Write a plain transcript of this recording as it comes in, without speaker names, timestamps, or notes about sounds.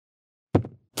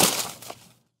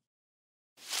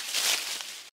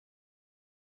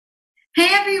Hey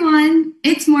everyone,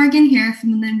 it's Morgan here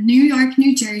from the New York,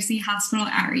 New Jersey Hospital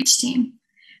Outreach Team.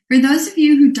 For those of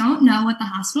you who don't know what the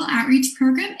Hospital Outreach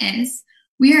Program is,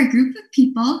 we are a group of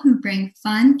people who bring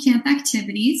fun camp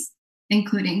activities,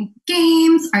 including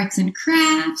games, arts and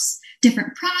crafts,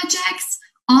 different projects,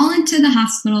 all into the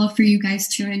hospital for you guys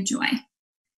to enjoy.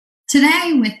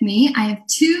 Today with me, I have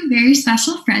two very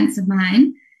special friends of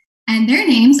mine, and their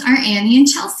names are Annie and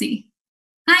Chelsea.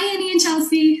 Hi, Annie and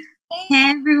Chelsea. Hey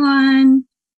everyone!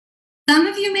 Some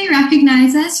of you may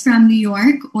recognize us from New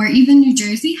York or even New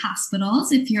Jersey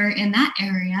hospitals if you're in that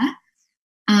area.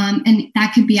 And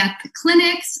that could be at the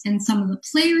clinics, in some of the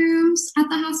playrooms at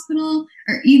the hospital,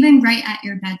 or even right at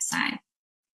your bedside.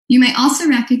 You may also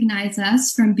recognize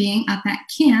us from being up at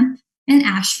camp in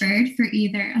Ashford for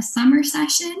either a summer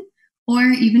session or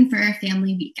even for a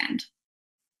family weekend.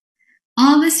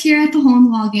 All of us here at the Hole in the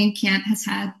Wall Gang Camp has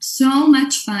had so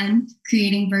much fun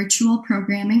creating virtual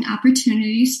programming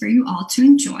opportunities for you all to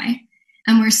enjoy,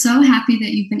 and we're so happy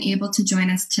that you've been able to join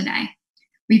us today.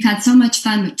 We've had so much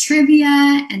fun with trivia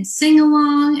and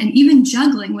sing-along and even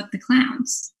juggling with the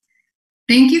clowns.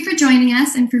 Thank you for joining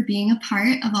us and for being a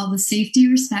part of all the safety,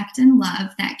 respect, and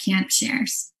love that camp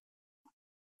shares.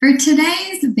 For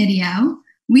today's video,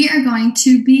 we are going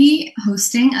to be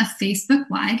hosting a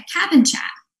Facebook-wide cabin chat.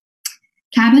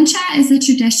 Cabin chat is a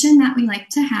tradition that we like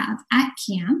to have at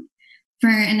camp for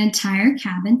an entire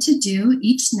cabin to do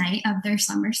each night of their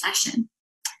summer session.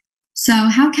 So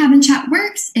how cabin chat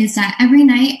works is that every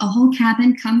night a whole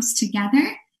cabin comes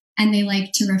together and they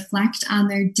like to reflect on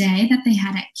their day that they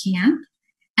had at camp,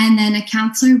 and then a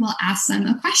counselor will ask them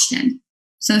a question.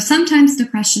 So sometimes the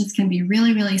questions can be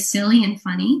really, really silly and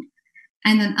funny,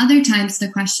 and then other times the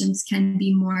questions can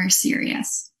be more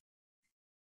serious.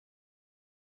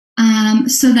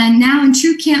 So then now in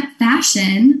true camp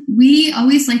fashion, we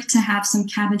always like to have some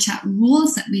cabin chat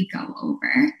rules that we go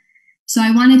over. So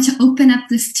I wanted to open up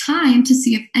this time to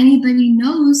see if anybody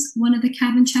knows one of the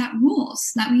cabin chat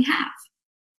rules that we have.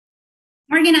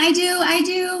 Morgan, I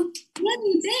do.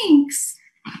 Yay, thanks.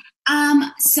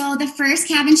 So the first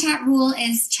cabin chat rule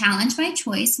is challenge by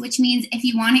choice, which means if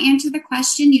you want to answer the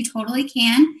question, you totally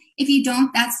can. If you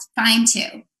don't, that's fine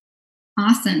too.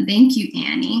 Awesome. Thank you,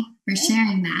 Annie, for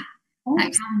sharing that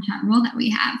cabin chat rule that we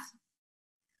have.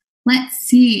 Let's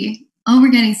see. Oh,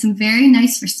 we're getting some very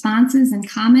nice responses and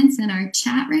comments in our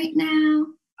chat right now.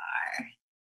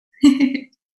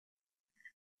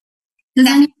 Does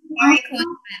anybody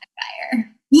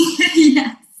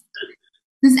Yes.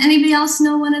 Does anybody else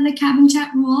know one of the cabin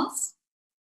chat rules?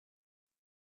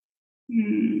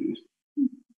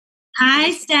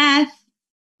 Hi, Steph.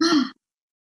 Oh,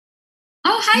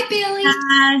 hi,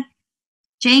 Bailey.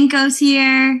 Janko's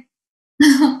here.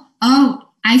 Oh,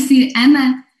 I see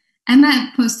Emma.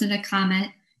 Emma posted a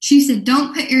comment. She said,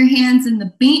 don't put your hands in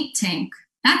the bait tank.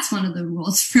 That's one of the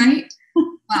rules, right?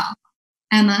 Well,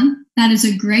 Emma, that is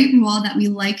a great rule that we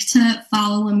like to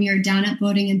follow when we are down at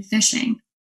boating and fishing.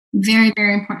 Very,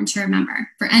 very important to remember.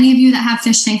 For any of you that have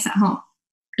fish tanks at home,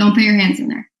 don't put your hands in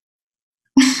there.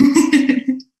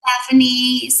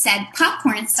 Stephanie said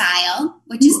popcorn style,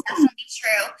 which is definitely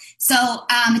true. So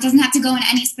it doesn't have to go in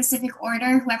any specific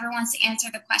order. Whoever wants to answer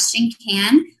the question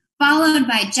can. Followed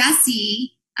by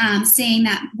Jessie saying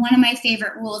that one of my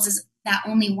favorite rules is that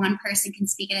only one person can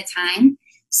speak at a time.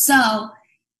 So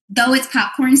though it's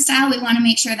popcorn style, we want to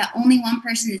make sure that only one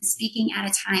person is speaking at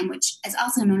a time, which is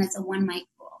also known as a one mic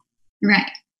rule.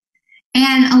 Right.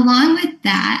 And along with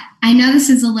that, I know this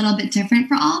is a little bit different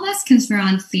for all of us because we're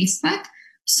on Facebook.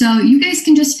 So you guys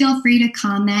can just feel free to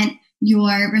comment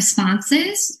your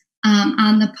responses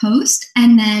on the post.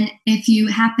 And then if you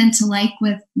happen to like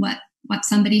with what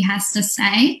somebody has to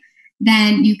say,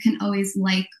 then you can always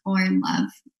like or love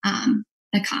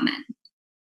the comment.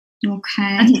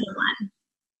 Okay. That's a good one.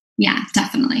 Yeah,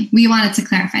 definitely. We wanted to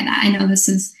clarify that. I know this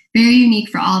is very unique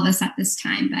for all of us at this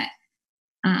time, but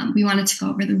we wanted to go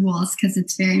over the rules because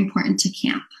it's very important to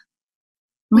camp.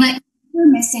 We're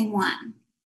missing one.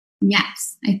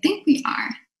 Yes, I think we are.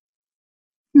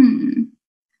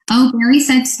 Oh, Barry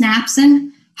said snaps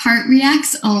and heart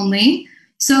reacts only.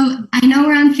 So I know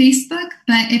we're on Facebook,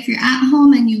 but if you're at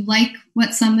home and you like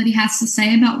what somebody has to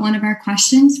say about one of our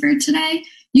questions for today,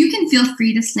 you can feel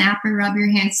free to snap or rub your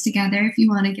hands together if you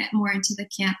want to get more into the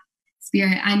camp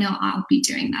spirit. I know I'll be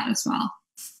doing that as well.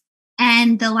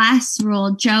 And the last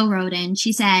rule, Joe wrote in,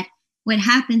 she said, what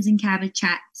happens in cabin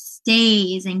chat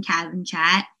stays in cabin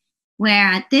chat, where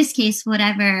at this case,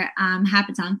 whatever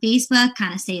happens on Facebook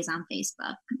kind of stays on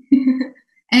Facebook.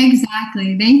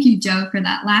 Exactly. Thank you, Joe, for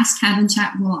that last cabin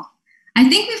chat rule. I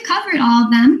think we've covered all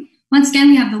of them. Once again,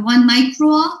 we have the one mic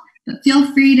rule, but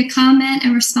feel free to comment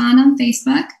and respond on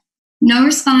Facebook. No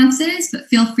responses, but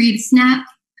feel free to snap,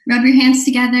 rub your hands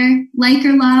together, like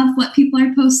or love what people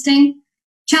are posting.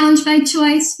 Challenge by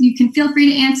choice. You can feel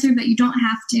free to answer, but you don't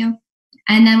have to.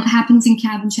 And then what happens in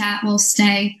cabin chat will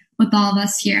stay with all of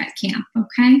us here at camp,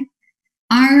 okay?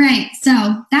 All right,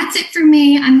 so that's it for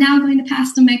me. I'm now going to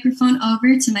pass the microphone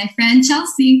over to my friend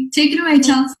Chelsea. Take it away,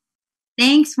 Chelsea.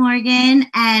 Thanks, Morgan.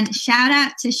 And shout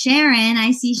out to Sharon.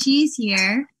 I see she's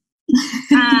here.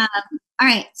 All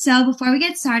right, so before we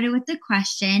get started with the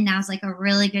question, now's like a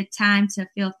really good time to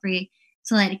feel free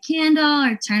to light a candle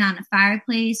or turn on a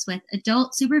fireplace with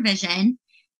adult supervision.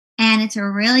 And it's a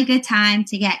really good time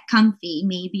to get comfy.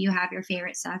 Maybe you have your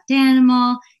favorite stuffed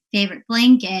animal, favorite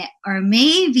blanket, or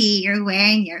maybe you're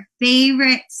wearing your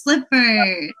favorite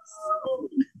slippers.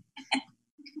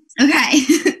 Okay.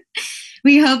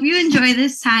 We hope you enjoy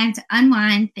this time to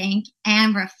unwind, think,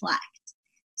 and reflect.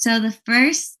 So the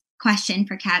first question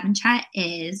for Cabin Chat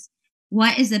is,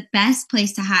 what is the best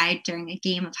place to hide during a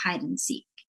game of hide and seek?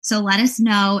 So let us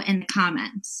know in the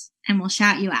comments, and we'll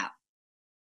shout you out.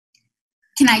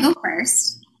 Can I go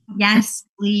first? Yes,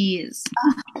 please.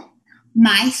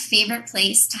 My favorite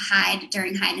place to hide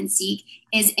during hide and seek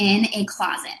is in a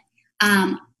closet,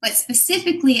 but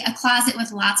specifically a closet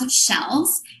with lots of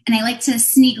shelves. And I like to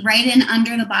sneak right in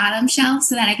under the bottom shelf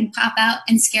so that I can pop out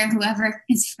and scare whoever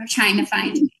is trying to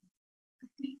find me.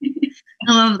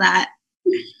 I love that.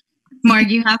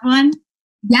 Morg, you have one?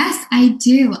 Yes, I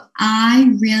do.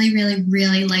 I really, really,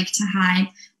 really like to hide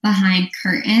behind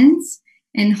curtains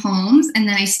in homes, and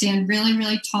then I stand really,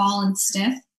 really tall and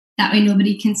stiff. That way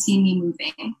nobody can see me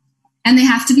moving. And they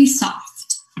have to be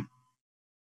soft.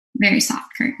 Very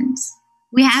soft curtains.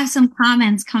 We have some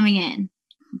comments coming in.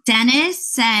 Dennis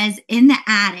says, in the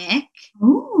attic.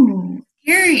 Oh,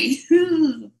 scary.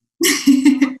 Says,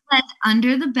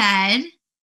 under the bed.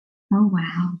 Oh,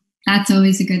 wow. That's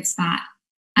always a good spot.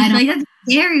 I feel like that's a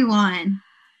scary one.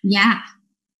 Yeah.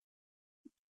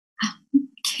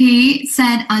 Kate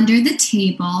said under the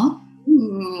table.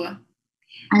 Ooh.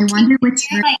 I wonder which.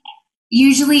 Like,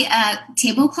 usually a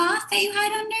tablecloth that you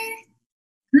hide under?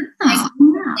 Oh,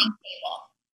 no.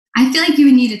 I feel like you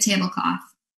would need a tablecloth,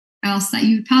 or else that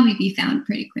you would probably be found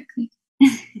pretty quickly.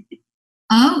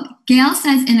 Oh, Gail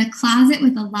says in a closet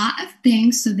with a lot of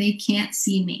things so they can't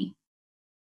see me.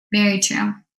 Very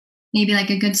true. Maybe like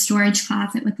a good storage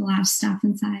closet with a lot of stuff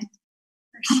inside.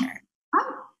 For sure.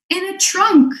 Oh, in a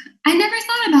trunk. I never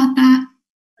thought about that.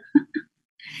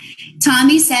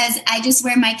 Tommy says, I just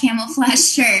wear my camouflage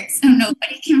shirt so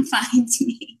nobody can find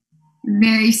me.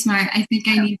 Very smart. I think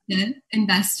I need to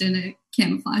invest in a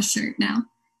camouflage shirt now.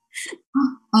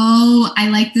 Oh, I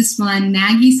like this one.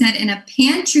 Maggie said in a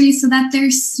pantry so that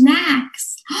there's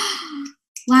snacks.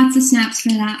 Lots of snaps for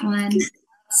that one.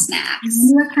 Snacks. I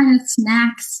wonder what kind of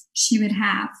snacks she would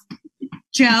have.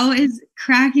 Joe is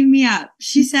cracking me up.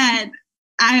 She said,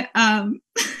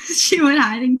 she went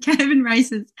hide in Kevin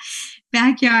Rice's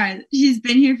backyard. She's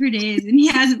been here for days and he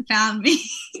hasn't found me.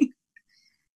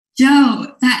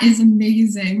 Joe, that is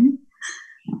amazing.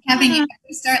 Kevin, you have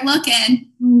to start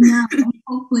looking. No,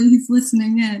 hopefully he's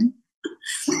listening in.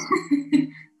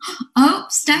 Oh,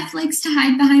 Steph likes to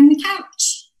hide behind the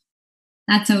couch.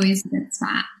 That's always a good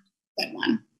spot. Good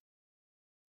one.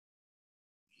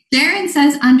 Darren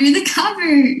says under the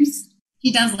covers.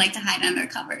 He does like to hide under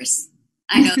covers.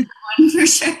 I know that one for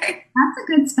sure. That's a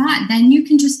good spot. Then you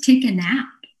can just take a nap.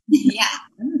 Yeah.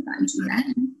 Find you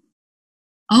then.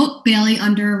 Oh, Bailey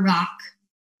under a rock.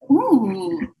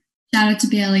 Ooh. Shout out to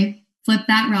Bailey. Flip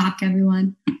that rock,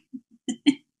 everyone.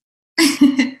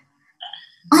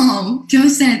 Oh, Joe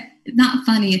said, not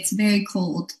funny. It's very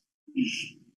cold.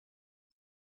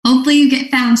 Hopefully you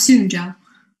get found soon, Joe.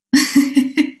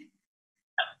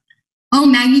 Oh,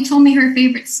 Maggie told me her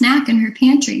favorite snack in her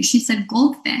pantry. She said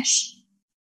goldfish.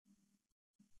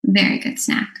 Very good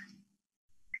snack.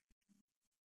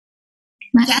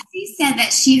 Jessie said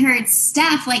that she heard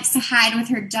Steph likes to hide with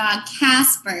her dog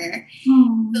Casper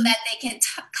so that they can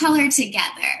color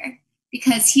together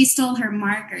because he stole her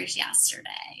markers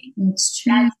yesterday. That's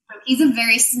true. He's a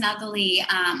very snuggly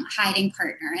hiding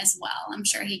partner as well. I'm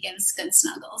sure he gives good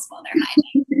snuggles while they're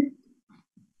hiding.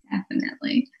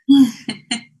 Definitely.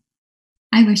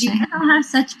 I wish I don't have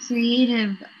such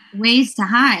creative ways to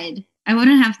hide. I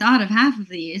wouldn't have thought of half of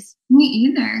these. Me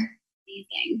either.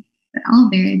 Amazing. They're all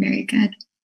very, very good.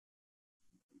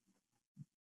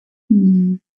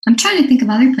 I'm trying to think of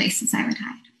other places I would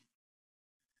hide.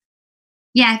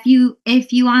 Yeah,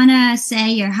 if you wanna say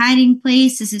your hiding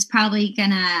place, this is probably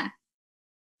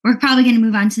we're probably gonna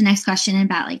move on to the next question in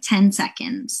about like 10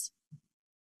 seconds.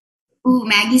 Ooh,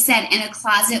 Maggie said in a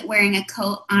closet wearing a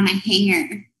coat on a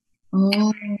hanger.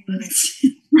 Oh, that's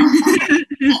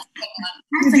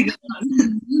a good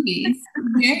one. Movies.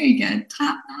 Very good.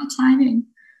 Top-notch hiding.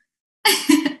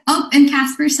 Oh, and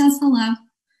Casper says hello.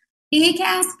 Hey,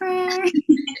 Casper.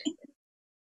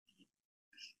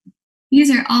 These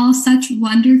are all such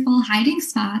wonderful hiding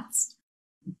spots.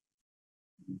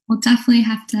 We'll definitely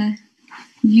have to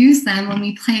use them when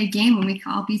we play a game when we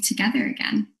can all be together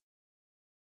again.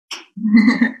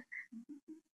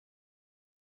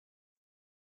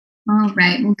 All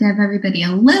right, we'll give everybody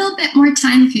a little bit more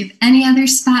time if you have any other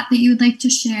spot that you would like to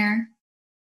share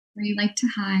or you'd like to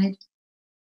hide.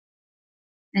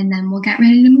 And then we'll get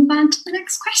ready to move on to the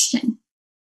next question.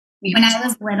 When I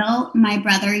was little, my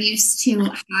brother used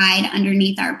to hide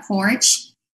underneath our porch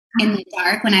in the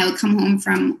dark. When I would come home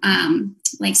from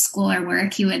like school or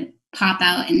work, he would pop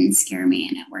out and scare me,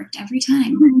 and it worked every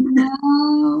time.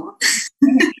 No.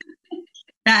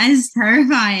 That is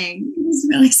terrifying. It was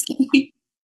really scary.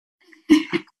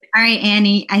 All right,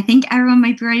 Annie, I think everyone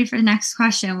might be ready for the next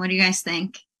question. What do you guys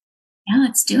think? Yeah,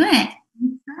 let's do it.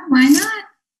 Why not?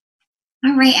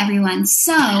 All right, everyone.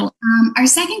 So our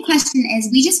second question is,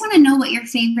 we just want to know what your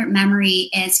favorite memory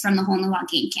is from the Hole in the Wall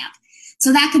game camp.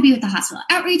 So that could be with the hospital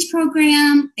outreach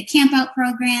program, the camp out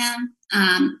program,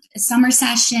 a summer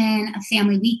session, a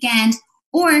family weekend,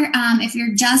 or if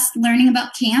you're just learning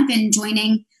about camp and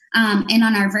joining in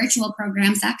on our virtual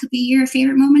programs, that could be your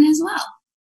favorite moment as well.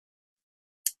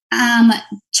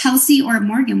 Chelsea or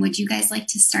Morgan, would you guys like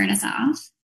to start us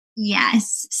off?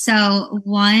 Yes. So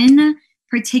one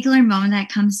particular moment that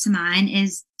comes to mind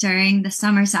is during the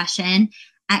summer session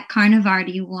at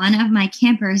Carnivardi. One of my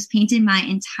campers painted my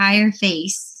entire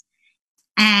face,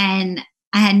 and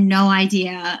I had no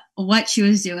idea what she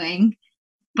was doing,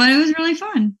 but it was really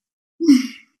fun.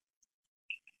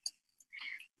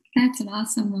 That's an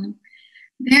awesome one.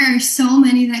 There are so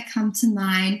many that come to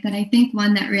mind, but I think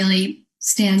one that really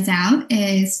stands out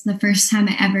is the first time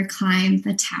I ever climbed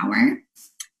the tower.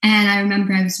 And I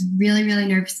remember I was really, really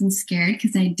nervous and scared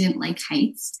because I didn't like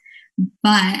heights.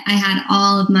 But I had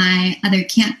all of my other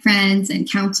camp friends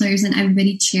and counselors and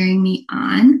everybody cheering me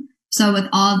on. So with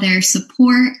all their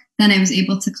support, then I was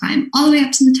able to climb all the way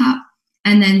up to the top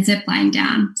and then zip line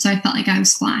down. So I felt like I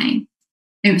was flying.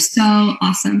 It was so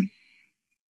awesome.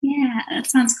 Yeah, that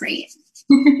sounds great.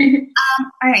 All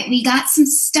right, we got some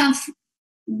stuff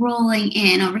rolling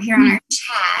in over here on our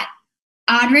chat.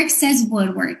 Audric says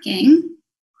woodworking.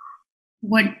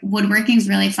 Woodworking is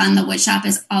really fun. The wood shop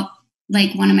is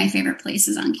like one of my favorite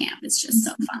places on camp. It's just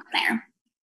so fun there.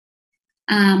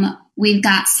 We've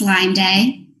got slime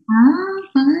day. Oh,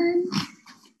 fun.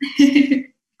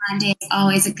 Slime day is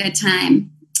always a good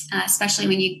time, especially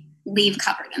when you leave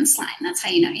covered in slime. That's how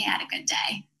you know you had a good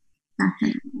day.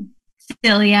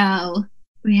 Filio.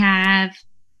 We have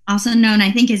also known,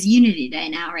 I think, as Unity Day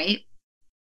now, right?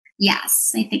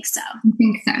 Yes, I think so. I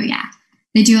think so, yeah.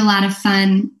 They do a lot of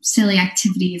fun, silly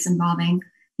activities involving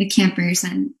the campers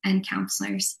and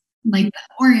counselors, like the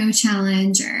Oreo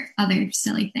challenge or other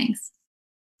silly things.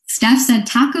 Steph said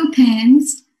taco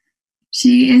pins.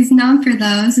 She is known for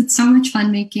those. It's so much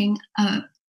fun making a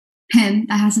pin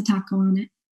that has a taco on it.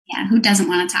 Yeah, who doesn't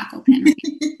want a taco pin? Right?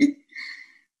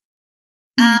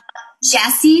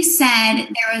 Jessie said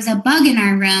there was a bug in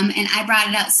our room, and I brought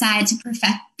it outside to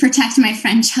protect my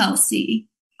friend Chelsea.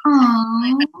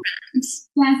 Aww,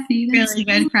 Jessie. Really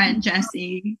good friend,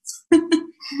 Jessie.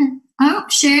 Oh,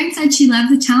 Sharon said she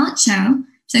loved the talent show.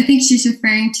 So I think she's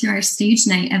referring to our stage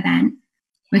night event,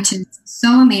 which is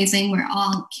so amazing, where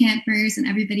all campers and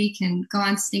everybody can go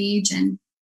on stage and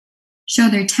show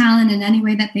their talent in any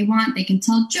way that they want. They can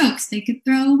tell jokes. They could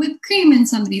throw whipped cream in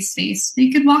somebody's face. They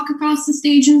could walk across the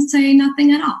stage and say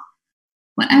nothing at all.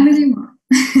 Whatever they want.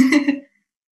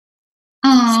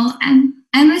 Oh, and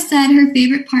Emma said her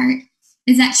favorite part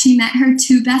is that she met her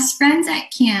two best friends at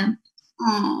camp.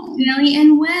 Oh, Billy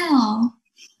and Will.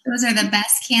 Those are the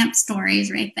best camp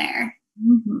stories right there.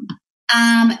 Mm-hmm.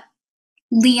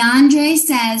 Leandre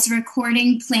says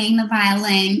recording playing the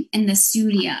violin in the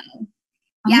studio.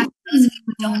 Yeah, for those of you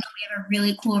who don't know, we have a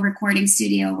really cool recording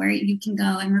studio where you can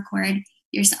go and record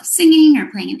yourself singing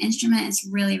or playing an instrument. It's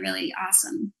really, really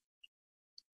awesome.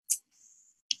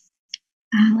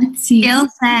 Let's see. Jill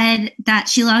said that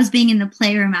she loves being in the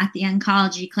playroom at the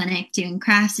oncology clinic, doing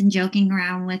crafts and joking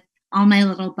around with all my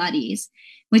little buddies,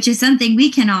 which is something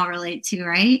we can all relate to,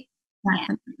 right?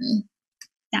 Definitely.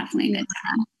 Definitely a good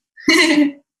time.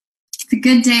 It's a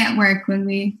good day at work when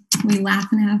we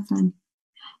laugh and have fun.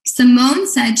 Simone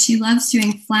said she loves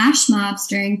doing flash mobs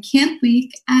during camp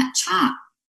week at CHOP.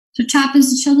 So CHOP is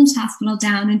the Children's Hospital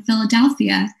down in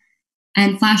Philadelphia.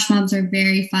 And flash mobs are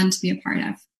very fun to be a part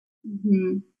of.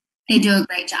 Mm-hmm. They do a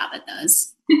great job at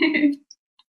those.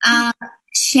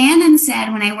 Shannon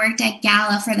said, when I worked at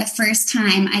Gala for the first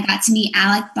time, I got to meet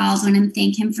Alec Baldwin and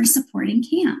thank him for supporting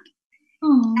camp.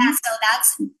 Yeah, so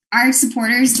that's our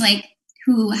supporters, like,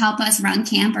 who help us run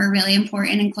camp, are really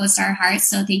important and close to our hearts.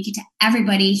 So thank you to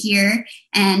everybody here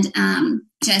and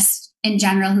just in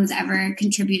general who's ever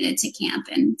contributed to camp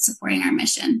and supporting our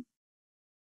mission.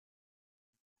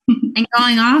 And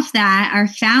going off that, our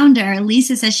founder,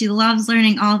 Lisa, says she loves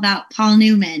learning all about Paul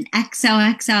Newman.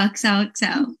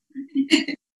 XOXOXOXO.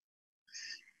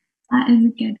 That is a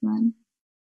good one.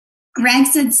 Greg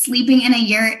said sleeping in a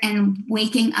yurt and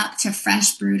waking up to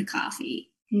fresh brewed coffee.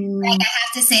 Greg, I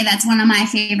have to say that's one of my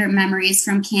favorite memories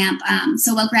from camp.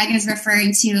 So what Greg is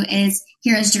referring to is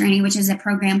Hero's Journey, which is a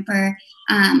program for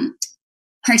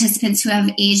participants who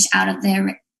have aged out of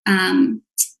their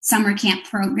summer camp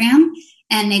program.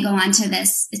 And they go on to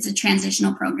this, it's a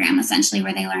transitional program essentially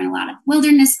where they learn a lot of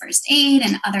wilderness first aid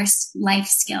and other life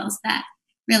skills that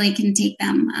really can take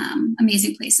them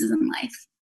amazing places in life.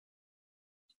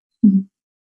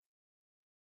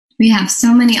 We have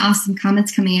so many awesome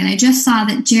comments coming in. I just saw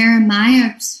that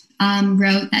Jeremiah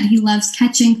wrote that he loves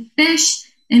catching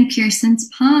fish in Pearson's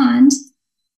Pond.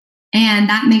 And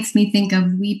that makes me think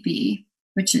of Weepy,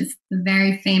 which is the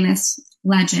very famous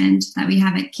legend that we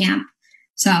have at camp.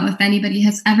 So if anybody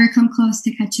has ever come close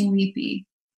to catching Weepy,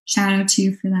 shout out to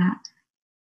you for that.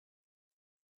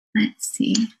 Let's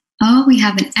see. Oh, we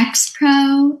have an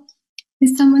X-Pro.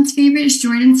 Is someone's favorite? Is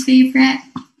Jordan's favorite?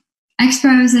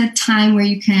 X-Pro is a time where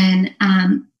you can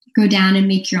go down and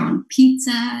make your own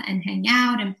pizza and hang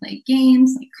out and play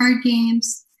games like card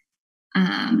games.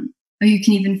 Or you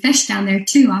can even fish down there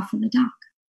too off of the dock.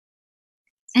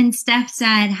 And Steph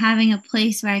said, having a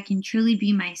place where I can truly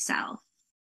be myself.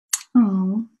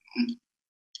 Oh.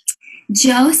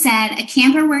 Joe said, a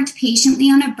camper worked patiently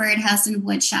on a birdhouse and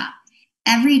wood shop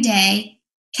every day,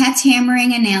 kept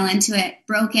hammering a nail into it,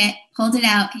 broke it, pulled it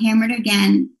out, hammered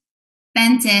again,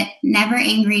 bent it, never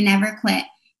angry, never quit,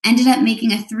 ended up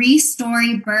making a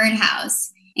 3-story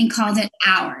birdhouse and called it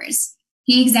ours.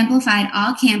 He exemplified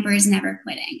all campers never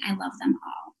quitting. I love them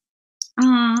all.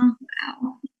 Aw.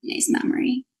 Wow. Nice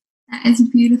memory. That is a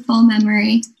beautiful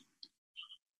memory.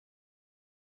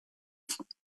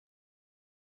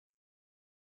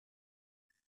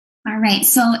 All right,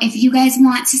 so if you guys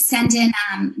want to send in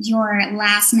your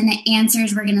last minute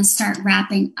answers, we're going to start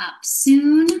wrapping up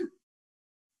soon.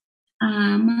 We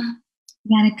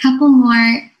got a couple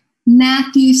more.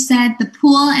 Matthew said the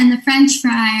pool and the French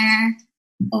fryer.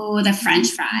 Oh, the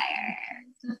French fryer.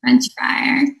 The French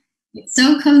fryer. It's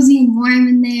so cozy and warm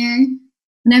in there.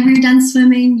 Whenever you're done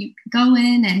swimming, you can go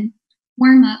in and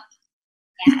warm up.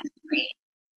 Yeah, great.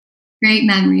 Great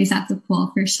memories at the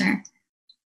pool for sure.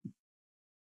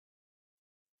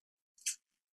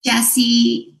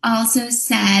 Jesse also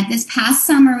said, this past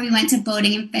summer we went to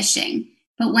boating and fishing,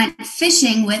 but went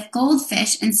fishing with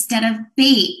goldfish instead of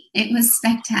bait. It was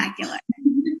spectacular.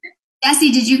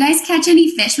 Jesse, did you guys catch any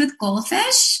fish with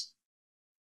goldfish?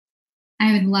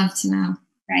 I would love to know.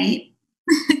 Right?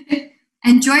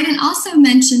 And Jordan also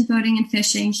mentioned boating and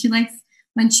fishing. She likes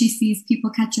when she sees people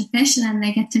catch a fish and then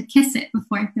they get to kiss it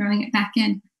before throwing it back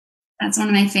in. That's one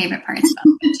of my favorite parts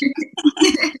about fishing.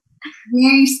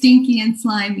 Very stinky and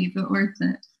slimy, but worth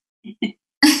it.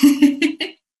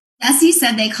 Jesse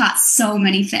said they caught so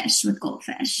many fish with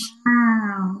goldfish.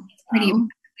 Wow. It's pretty. We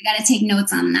got to take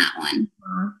notes on that one.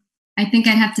 I think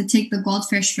I'd have to take the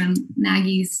goldfish from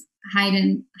Maggie's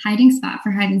hiding spot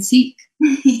for hide and seek.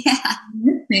 Yeah.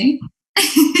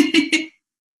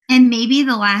 And maybe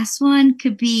the last one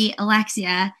could be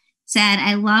Alexia said,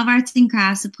 I love arts and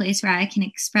crafts, a place where I can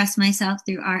express myself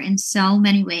through art in so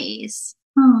many ways.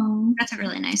 Oh, that's a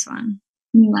really nice one.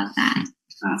 We love that.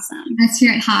 Awesome. Us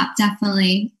here at HOP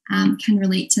definitely can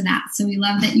relate to that. So we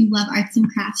love that you love arts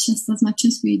and crafts just as much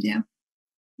as we do.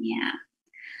 Yeah.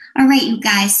 All right, you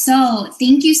guys. So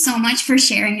thank you so much for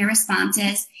sharing your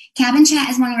responses. Cabin Chat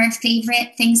is one of our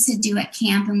favorite things to do at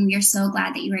camp, and we are so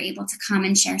glad that you were able to come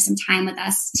and share some time with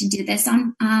us to do this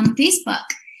on Facebook.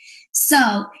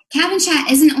 So Cabin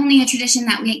Chat isn't only a tradition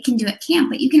that we can do at camp,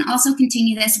 but you can also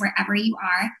continue this wherever you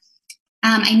are.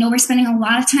 I know we're spending a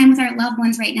lot of time with our loved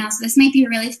ones right now, so this might be a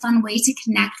really fun way to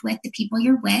connect with the people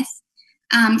you're with.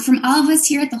 From all of us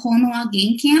here at the Hole in the Wall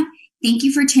Game Camp, thank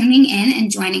you for tuning in and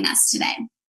joining us today.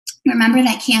 Remember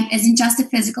that camp isn't just a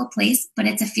physical place, but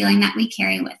it's a feeling that we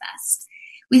carry with us.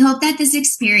 We hope that this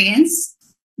experience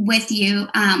with you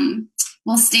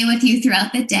will stay with you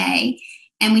throughout the day,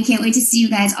 and we can't wait to see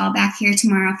you guys all back here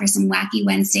tomorrow for some Wacky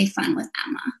Wednesday fun with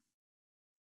Emma.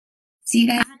 See you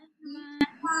guys.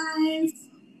 guys.